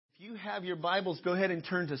you have your Bibles, go ahead and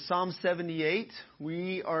turn to Psalm 78.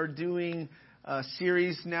 We are doing a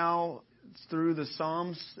series now through the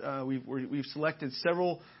Psalms. We've selected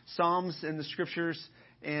several Psalms in the Scriptures,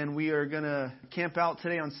 and we are going to camp out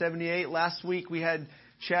today on 78. Last week we had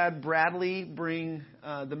Chad Bradley bring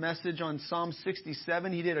the message on Psalm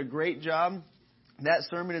 67. He did a great job. That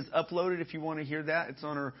sermon is uploaded if you want to hear that. It's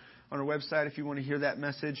on our website if you want to hear that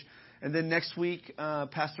message. And then next week,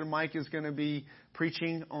 Pastor Mike is going to be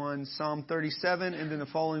preaching on Psalm 37. And then the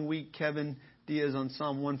following week, Kevin Diaz on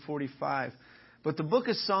Psalm 145. But the book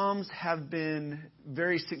of Psalms have been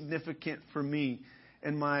very significant for me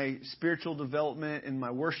in my spiritual development, in my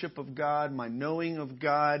worship of God, my knowing of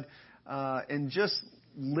God, and just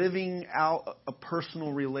living out a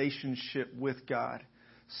personal relationship with God.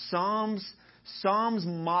 Psalms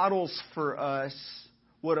models for us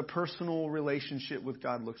what a personal relationship with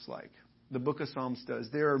God looks like. The book of Psalms does.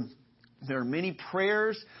 There are many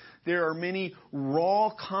prayers. There are many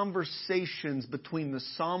raw conversations between the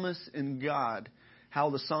psalmist and God.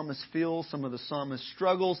 How the psalmist feels, some of the psalmist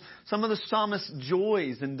struggles, some of the psalmist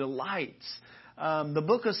joys and delights. The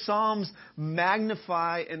book of Psalms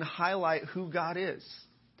magnify and highlight who God is.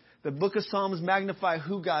 The book of Psalms magnify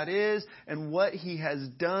who God is and what He has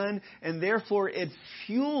done, and therefore it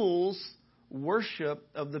fuels worship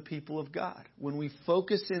of the people of God. When we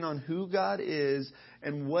focus in on who God is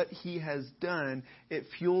and what He has done, it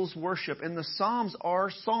fuels worship. And the Psalms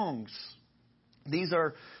are songs. These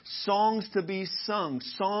are songs to be sung,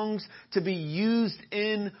 songs to be used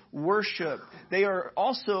in worship. They are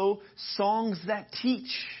also songs that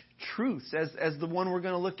teach truths, as the one we're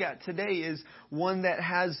going to look at today is one that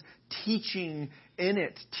has teaching in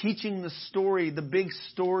it, teaching the story, the big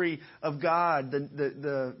story of God,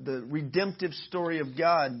 the redemptive story of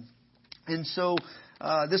God. And so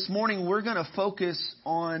this morning we're going to focus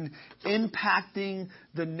on impacting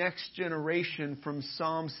the next generation from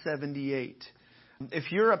Psalm 78.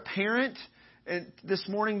 If you're a parent, and this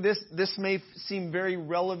morning this may seem very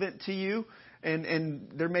relevant to you. And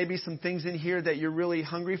there may be some things in here that you're really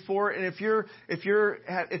hungry for. And if you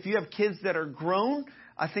have kids that are grown,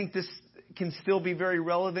 I think this can still be very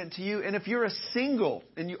relevant to you. And if you're a single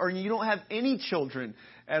or you don't have any children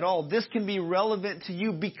at all, this can be relevant to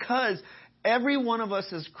you because every one of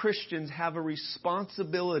us as Christians have a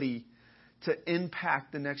responsibility to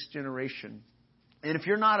impact the next generation. And if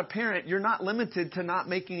you're not a parent, you're not limited to not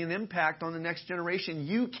making an impact on the next generation.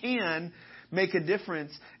 You can make a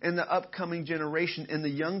difference in the upcoming generation, in the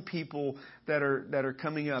young people that are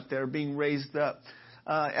coming up, that are being raised up.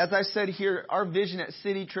 As I said here, our vision at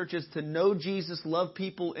City Church is to know Jesus, love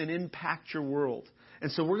people, and impact your world.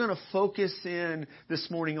 And so we're going to focus in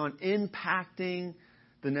this morning on impacting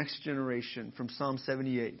the next generation from Psalm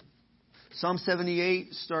 78. Psalm 78,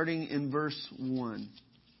 starting in verse 1.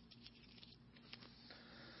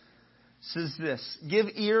 Says this: "Give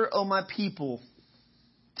ear, O my people,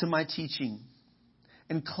 to my teaching.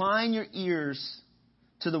 Incline your ears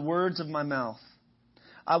to the words of my mouth.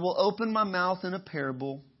 I will open my mouth in a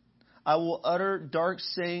parable. I will utter dark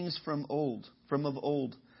sayings from of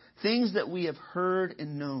old, things that we have heard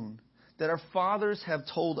and known, that our fathers have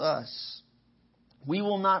told us. We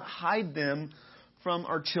will not hide them from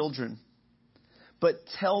our children, but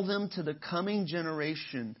tell them to the coming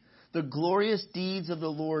generation the glorious deeds of the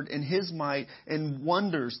Lord and His might and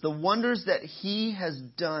wonders, the wonders that He has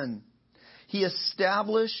done. He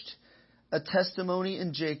established a testimony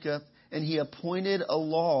in Jacob, and He appointed a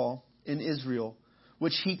law in Israel,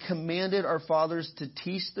 which He commanded our fathers to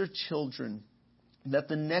teach their children, that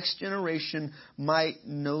the next generation might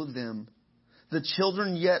know them, the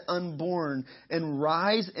children yet unborn, and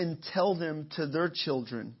rise and tell them to their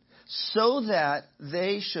children, so that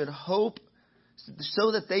they should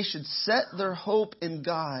set their hope in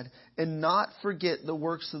God and not forget the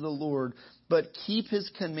works of the Lord, but keep His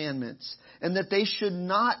commandments, and that they should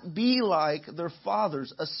not be like their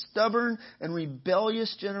fathers, a stubborn and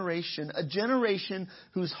rebellious generation, a generation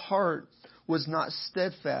whose heart was not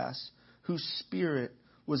steadfast, whose spirit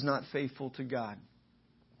was not faithful to God."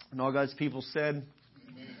 And all God's people said,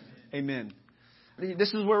 Amen.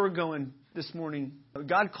 This is where we're going this morning.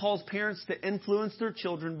 God calls parents to influence their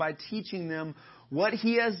children by teaching them what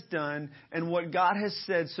He has done and what God has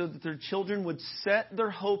said, so that their children would set their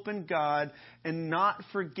hope in God and not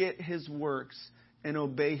forget His works and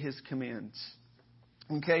obey His commands.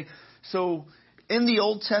 Okay, so in the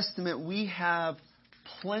Old Testament, we have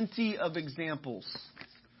plenty of examples.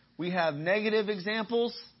 We have negative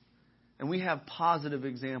examples and we have positive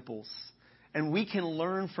examples. And we can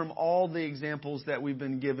learn from all the examples that we've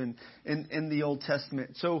been given in the Old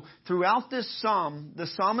Testament. So throughout this psalm, the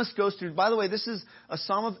psalmist goes through, by the way, this is a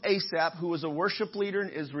psalm of Asaph, who was a worship leader in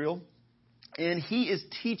Israel. And he is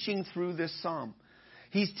teaching through this psalm.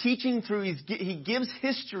 He's teaching through, he gives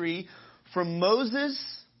history from Moses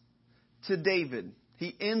to David.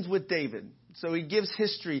 He ends with David. So he gives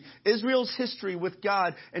history, Israel's history with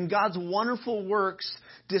God and God's wonderful works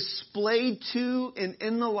displayed to and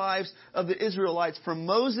in the lives of the Israelites from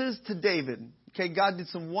Moses to David. Okay, God did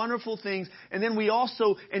some wonderful things. And then we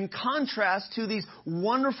also, in contrast to these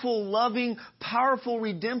wonderful, loving, powerful,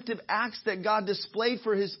 redemptive acts that God displayed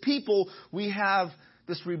for His people, we have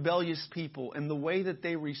this rebellious people and the way that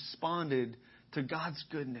they responded to God's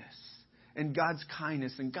goodness and God's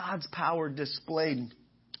kindness and God's power displayed.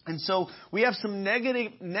 And so we have some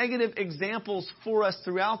negative examples for us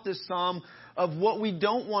throughout this psalm of what we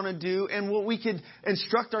don't want to do and what we could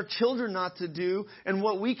instruct our children not to do and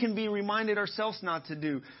what we can be reminded ourselves not to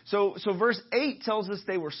do. So verse 8 tells us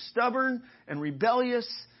they were stubborn and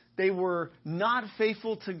rebellious. They were not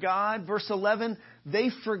faithful to God. Verse 11, they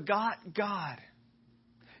forgot God.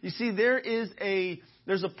 You see,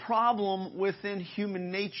 there's a problem within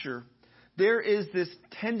human nature. There is this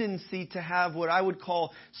tendency to have what I would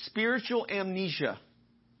call spiritual amnesia.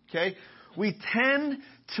 Okay? We tend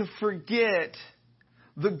to forget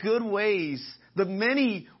the good ways, the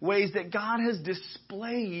many ways that God has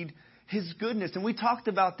displayed His goodness. And we talked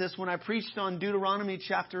about this when I preached on Deuteronomy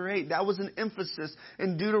chapter 8. That was an emphasis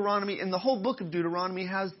in Deuteronomy. And the whole book of Deuteronomy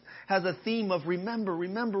has a theme of remember,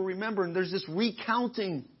 remember, remember. And there's this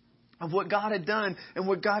recounting of what God had done and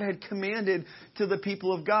what God had commanded to the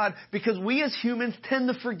people of God. Because we as humans tend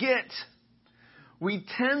to forget. We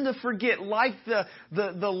tend to forget, like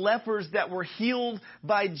the lepers that were healed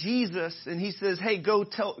by Jesus. And He says, hey, go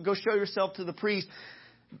show yourself to the priest.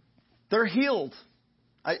 They're healed.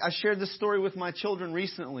 I shared this story with my children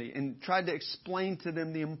recently and tried to explain to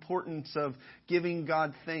them the importance of giving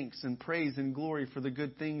God thanks and praise and glory for the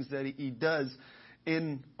good things that He does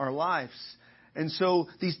in our lives. And so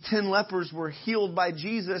these 10 lepers were healed by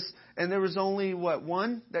Jesus, and there was only,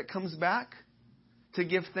 one that comes back to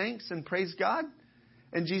give thanks and praise God?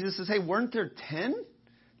 And Jesus says, hey, weren't there 10?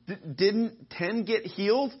 Didn't 10 get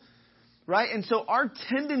healed? Right? And so our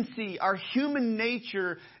tendency, our human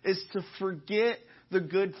nature is to forget the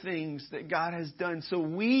good things that God has done. So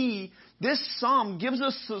this psalm gives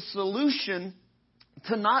us a solution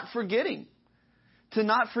to not forgetting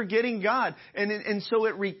God. And so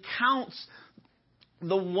it recounts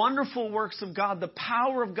the wonderful works of God, the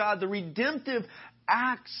power of God, the redemptive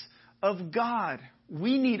acts of God.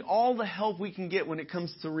 We need all the help we can get when it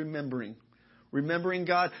comes to remembering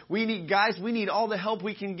God. We need all the help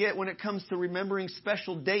we can get when it comes to remembering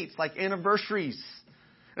special dates like anniversaries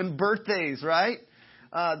and birthdays, right?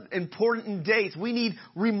 Important dates. We need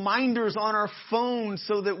reminders on our phones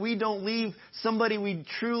so that we don't leave somebody we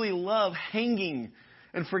truly love hanging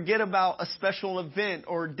and forget about a special event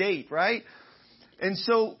or date, right? And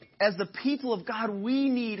so, as the people of God, we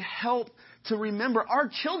need help to remember.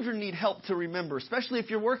 Our children need help to remember, especially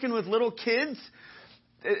if you're working with little kids.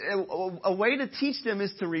 A way to teach them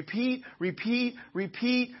is to repeat.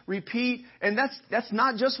 And that's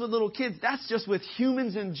not just with little kids. That's just with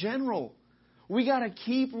humans in general. We got to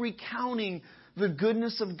keep recounting the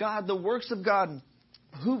goodness of God, the works of God,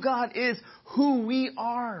 who God is, who we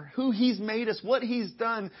are, who He's made us, what He's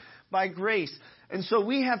done by grace. And so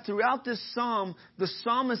we have throughout this psalm, the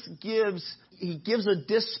psalmist gives a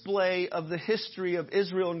display of the history of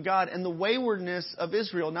Israel and God and the waywardness of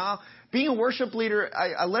Israel. Now, being a worship leader,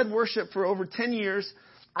 I led worship for over 10 years.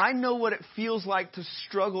 I know what it feels like to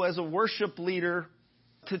struggle as a worship leader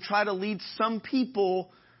to try to lead some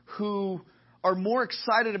people who are more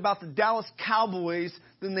excited about the Dallas Cowboys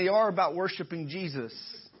than they are about worshiping Jesus.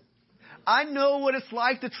 I know what it's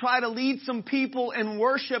like to try to lead some people in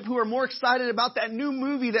worship who are more excited about that new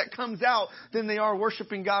movie that comes out than they are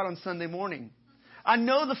worshiping God on Sunday morning. I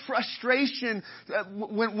know the frustration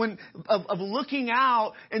of looking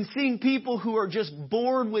out and seeing people who are just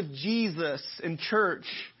bored with Jesus in church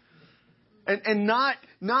and not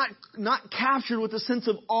captured with a sense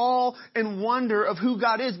of awe and wonder of who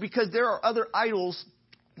God is, because there are other idols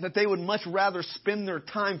that they would much rather spend their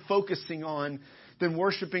time focusing on than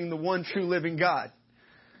worshiping the one true living God.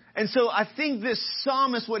 And so I think this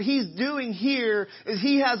psalmist, what he's doing here is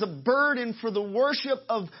he has a burden for the worship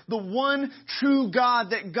of the one true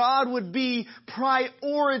God, that God would be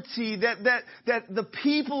priority, that the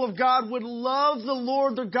people of God would love the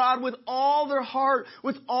Lord their God with all their heart,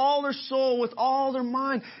 with all their soul, with all their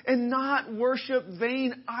mind, and not worship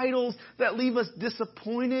vain idols that leave us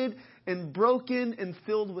disappointed and broken and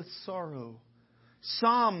filled with sorrow.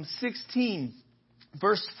 Psalm 16,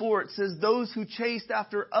 verse 4, it says, those who chase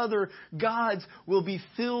after other gods will be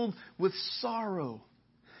filled with sorrow.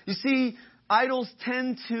 You see, idols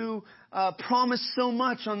tend to promise so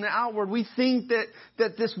much on the outward. We think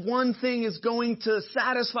that this one thing is going to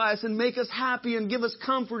satisfy us and make us happy and give us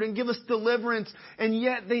comfort and give us deliverance. And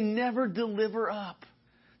yet they never deliver up.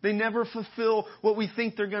 They never fulfill what we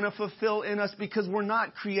think they're going to fulfill in us, because we're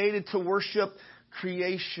not created to worship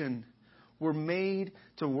creation. We're made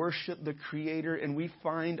to worship the Creator, and we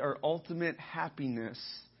find our ultimate happiness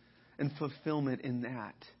and fulfillment in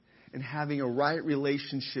that, and having a right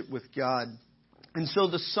relationship with God. And so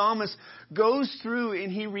the psalmist goes through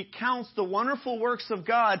and he recounts the wonderful works of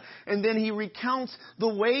God, and then he recounts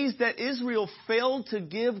the ways that Israel failed to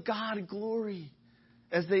give God glory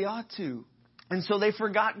as they ought to. And so they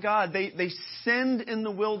forgot God. They sinned in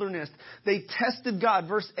the wilderness. They tested God.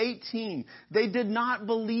 Verse 18, they did not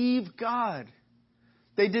believe God.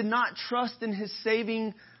 They did not trust in His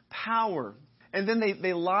saving power. And then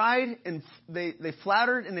they lied and they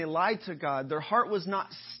flattered and they lied to God. Their heart was not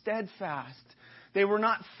steadfast. They were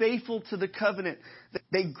not faithful to the covenant.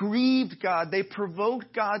 They grieved God. They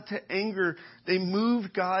provoked God to anger. They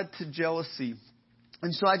moved God to jealousy.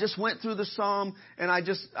 And so I just went through the psalm, and I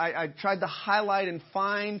tried to highlight and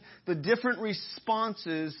find the different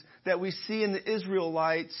responses that we see in the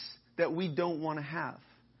Israelites that we don't want to have.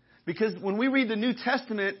 Because when we read the New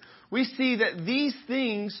Testament, we see that these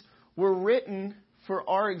things were written for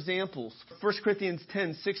our examples. 1 Corinthians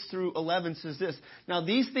 10, 6 through 11 says this. Now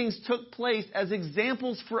these things took place as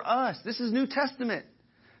examples for us. This is New Testament.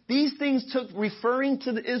 These things referring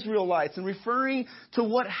to the Israelites and referring to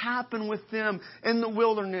what happened with them in the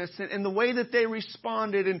wilderness and the way that they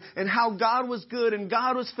responded and how God was good and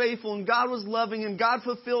God was faithful and God was loving and God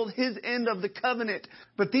fulfilled His end of the covenant.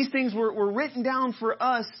 But these things were written down for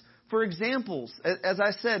us for examples. As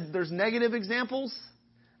I said, there's negative examples,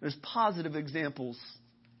 there's positive examples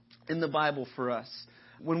in the Bible for us.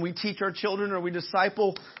 When we teach our children or we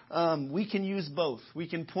disciple, we can use both. We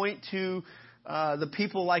can point to the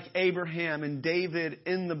people like Abraham and David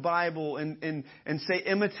in the Bible and say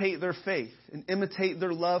imitate their faith and imitate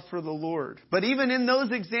their love for the Lord. But even in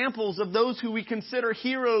those examples of those who we consider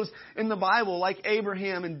heroes in the Bible, like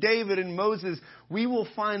Abraham and David and Moses, we will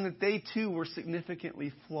find that they too were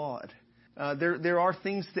significantly flawed. There are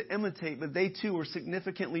things to imitate, but they too were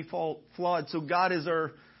significantly flawed. So God is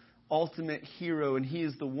our ultimate hero, and He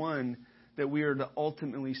is the one that we are to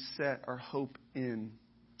ultimately set our hope in.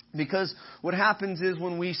 Because what happens is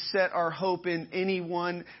when we set our hope in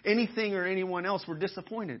anything or anyone else, we're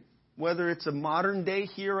disappointed. Whether it's a modern day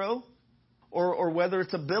hero or whether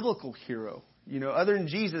it's a biblical hero. You know, other than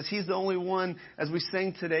Jesus, He's the only one, as we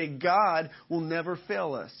sang today, God will never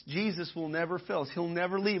fail us. Jesus will never fail us. He'll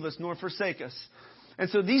never leave us nor forsake us. And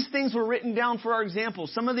so these things were written down for our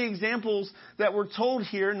examples. Some of the examples that we're told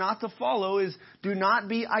here not to follow is do not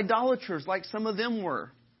be idolaters like some of them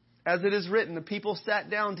were. As it is written, the people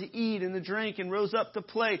sat down to eat and to drink and rose up to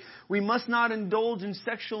play. We must not indulge in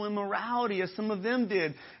sexual immorality as some of them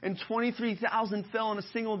did. And 23,000 fell in a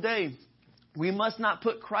single day. We must not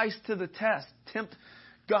put Christ to the test, tempt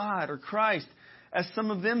God or Christ as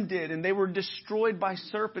some of them did. And they were destroyed by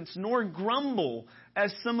serpents, nor grumble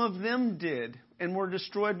as some of them did and were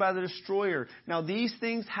destroyed by the destroyer. Now these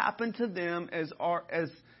things happened to them as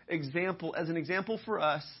an example for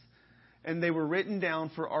us. And they were written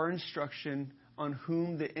down for our instruction on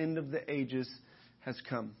whom the end of the ages has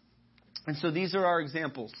come. And so these are our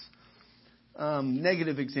examples,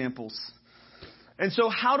 negative examples. And so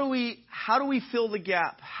how do we fill the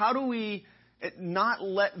gap? How do we not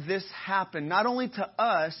let this happen, not only to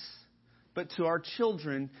us, but to our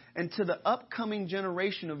children and to the upcoming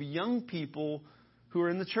generation of young people who are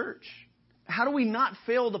in the church? How do we not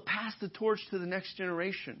fail to pass the torch to the next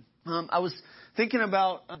generation? I was thinking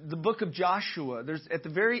about the book of Joshua. There's at the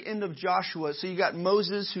very end of Joshua. So you got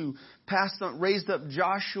Moses who raised up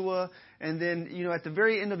Joshua. And then, at the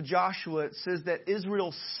very end of Joshua, it says that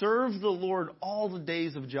Israel served the Lord all the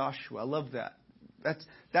days of Joshua. I love that.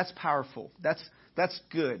 That's powerful. That's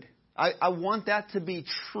good. I want that to be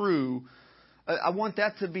true. I want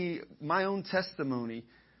that to be my own testimony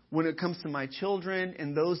when it comes to my children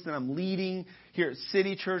and those that I'm leading here at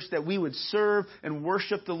City Church, that we would serve and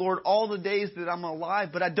worship the Lord all the days that I'm alive.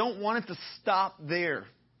 But I don't want it to stop there.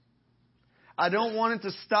 I don't want it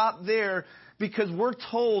to stop there, because we're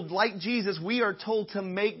told, like Jesus, we are told to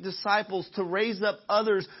make disciples, to raise up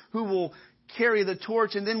others who will carry the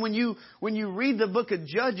torch. And then when you read the book of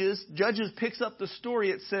Judges picks up the story.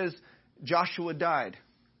 It says Joshua died.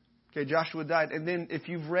 Okay, Joshua died. And then if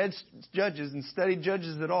you've read Judges and studied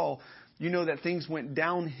Judges at all, you know that things went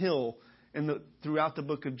downhill throughout the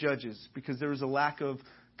book of Judges because there was a lack of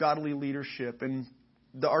godly leadership. And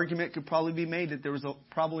the argument could probably be made that there was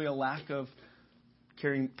probably a lack of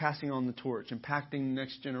passing on the torch, impacting the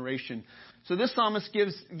next generation. So this psalmist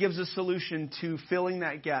gives a solution to filling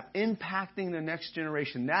that gap, impacting the next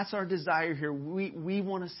generation. That's our desire here. We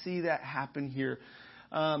want to see that happen here.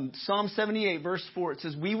 Psalm 78, verse 4, it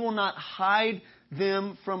says, "We will not hide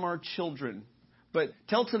them from our children, but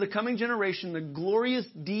tell to the coming generation the glorious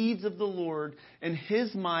deeds of the Lord and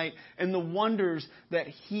His might and the wonders that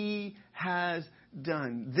He has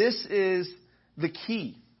done." This is the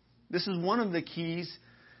key. This is one of the keys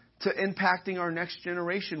to impacting our next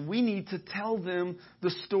generation. We need to tell them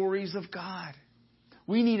the stories of God.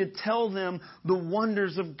 We need to tell them the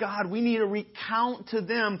wonders of God. We need to recount to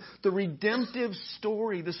them the redemptive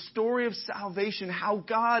story, the story of salvation, how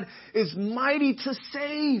God is mighty to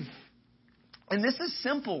save. And this is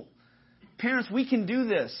simple. Parents, we can do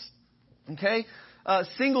this. Okay?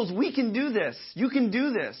 Singles, we can do this. You can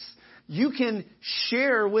do this. You can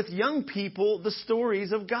share with young people the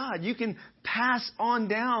stories of God. You can pass on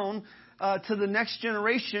down to the next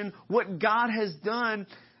generation what God has done.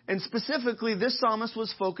 And specifically, this psalmist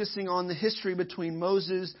was focusing on the history between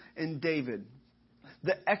Moses and David.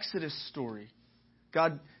 The Exodus story.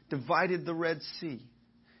 God divided the Red Sea.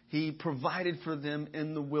 He provided for them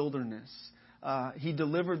in the wilderness. He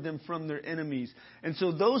delivered them from their enemies. And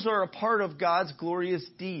so those are a part of God's glorious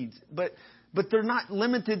deeds. But they're not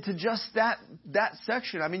limited to just that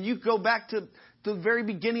section. I mean, you go back to the very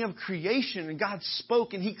beginning of creation, and God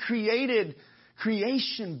spoke, and He created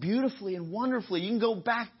creation beautifully and wonderfully. You can go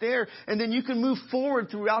back there, and then you can move forward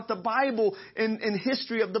throughout the Bible and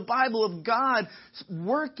history of the Bible of God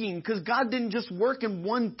working, because God didn't just work in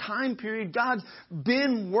one time period. God's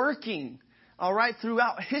been working, all right,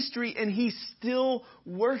 throughout history, and He's still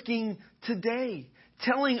working today.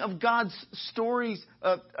 Telling of God's stories,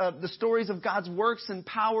 the stories of God's works and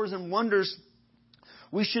powers and wonders.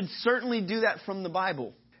 We should certainly do that from the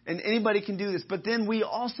Bible. And anybody can do this. But then we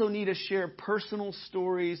also need to share personal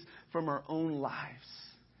stories from our own lives.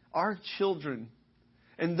 Our children.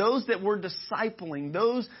 And those that we're discipling,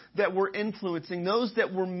 those that we're influencing, those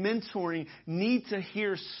that we're mentoring need to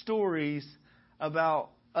hear stories about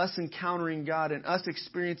us encountering God and us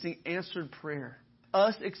experiencing answered prayer.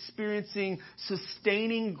 Us experiencing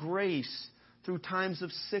sustaining grace through times of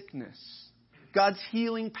sickness. God's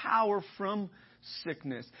healing power from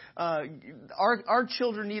sickness. Our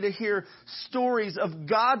children need to hear stories of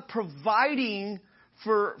God providing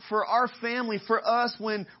for our family, for us,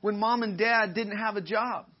 when mom and dad didn't have a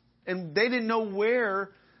job. And they didn't know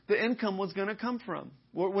where the income was going to come from.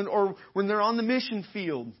 Or when they're on the mission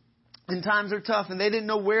field. And times are tough, and they didn't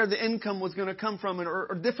know where the income was going to come from,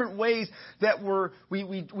 or different ways that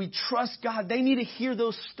we trust God. They need to hear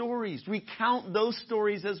those stories. Recount those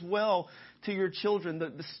stories as well to your children.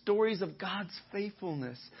 The stories of God's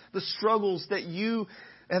faithfulness, the struggles that you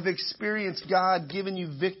have experienced God giving you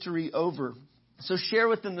victory over. So share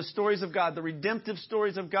with them the stories of God, the redemptive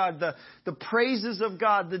stories of God, the praises of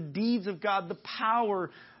God, the deeds of God, the power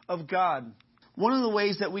of God. One of the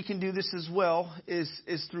ways that we can do this as well is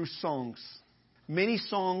through songs. Many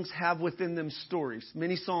songs have within them stories.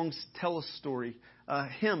 Many songs tell a story.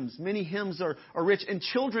 Hymns. Many hymns are rich. And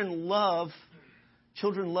children love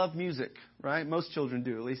music, right? Most children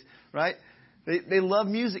do, at least, right? They love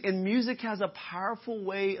music. And music has a powerful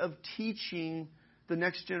way of teaching the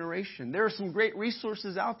next generation. There are some great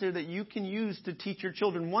resources out there that you can use to teach your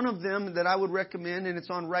children. One of them that I would recommend, and it's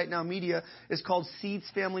on Right Now Media, is called Seeds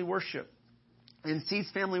Family Worship. And Seeds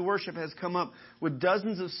Family Worship has come up with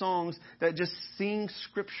dozens of songs that just sing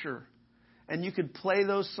Scripture. And you could play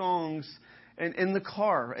those songs in the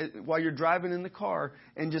car, while you're driving in the car,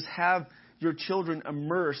 and just have your children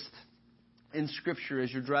immersed in Scripture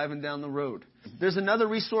as you're driving down the road. There's another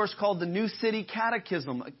resource called the New City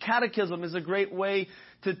Catechism. A catechism is a great way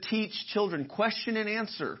to teach children. Question and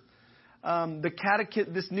answer.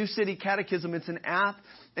 This New City Catechism, it's an app,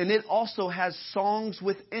 and it also has songs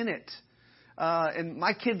within it. And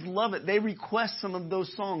my kids love it. They request some of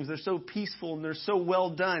those songs. They're so peaceful and they're so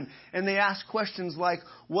well done. And they ask questions like,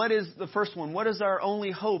 what is the first one? What is our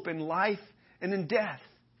only hope in life and in death?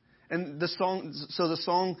 And the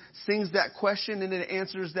song sings that question and it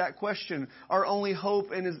answers that question. Our only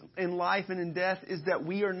hope in life and in death is that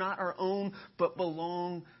we are not our own, but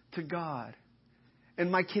belong to God.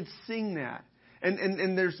 And my kids sing that.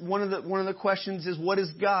 And there's one of the questions is, what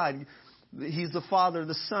is God? He's the Father,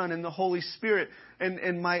 the Son, and the Holy Spirit.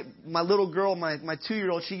 And my little girl, my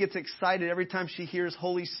 2-year-old, she gets excited every time she hears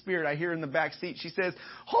Holy Spirit. I hear her in the back seat. She says,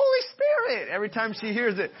 Holy Spirit, every time she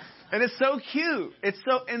hears it. And it's so cute. It's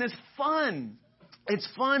fun. It's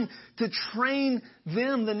fun to train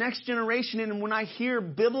them, the next generation. And when I hear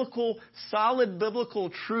solid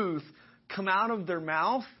biblical truth come out of their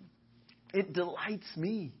mouth, it delights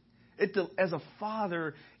me. As a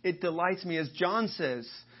father, it delights me. As John says,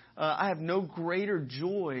 I have no greater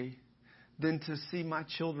joy than to see my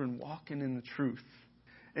children walking in the truth.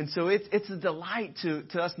 And so it's a delight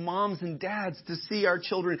to us moms and dads to see our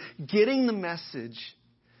children getting the message,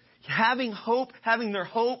 having hope, having their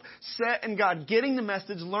hope set in God, getting the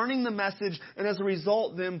message, learning the message, and as a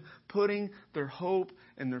result, them putting their hope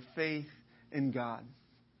and their faith in God.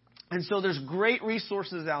 And so there's great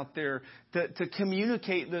resources out there to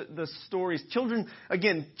communicate the stories. Children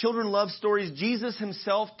love stories. Jesus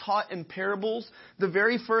himself taught in parables. The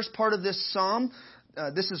very first part of this psalm,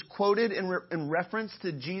 this is quoted in reference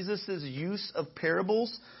to Jesus' use of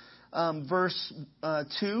parables. Verse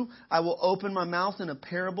 2, I will open my mouth in a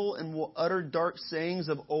parable and will utter dark sayings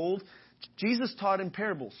of old. Jesus taught in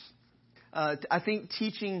parables. I think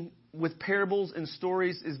teaching with parables and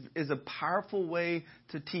stories is a powerful way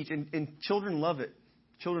to teach. And children love it.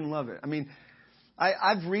 Children love it. I mean,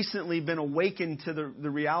 I've recently been awakened to the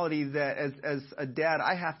reality that as a dad,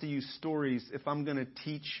 I have to use stories if I'm going to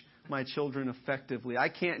teach my children effectively. I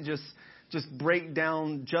can't just break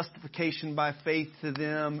down justification by faith to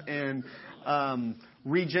them and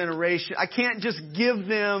regeneration. I can't just give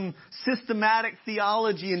them systematic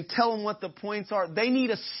theology and tell them what the points are. They need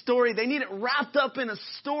a story. They need it wrapped up in a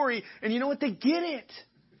story. And you know what? They get it.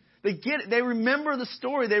 They get it. They remember the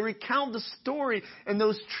story. They recount the story and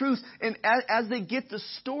those truths. And as they get the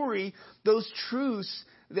story, those truths,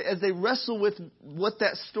 as they wrestle with what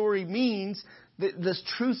that story means, this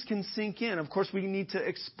truths can sink in. Of course, we need to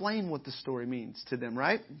explain what the story means to them,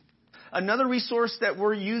 right? Another resource that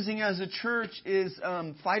we're using as a church is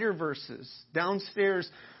fighter verses. Downstairs,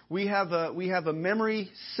 we have a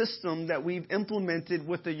memory system that we've implemented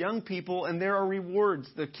with the young people, and there are rewards.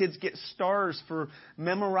 The kids get stars for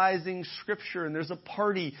memorizing Scripture, and there's a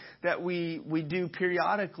party that we do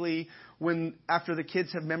periodically after the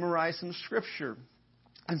kids have memorized some Scripture.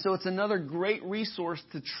 And so it's another great resource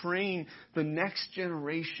to train the next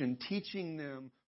generation, teaching them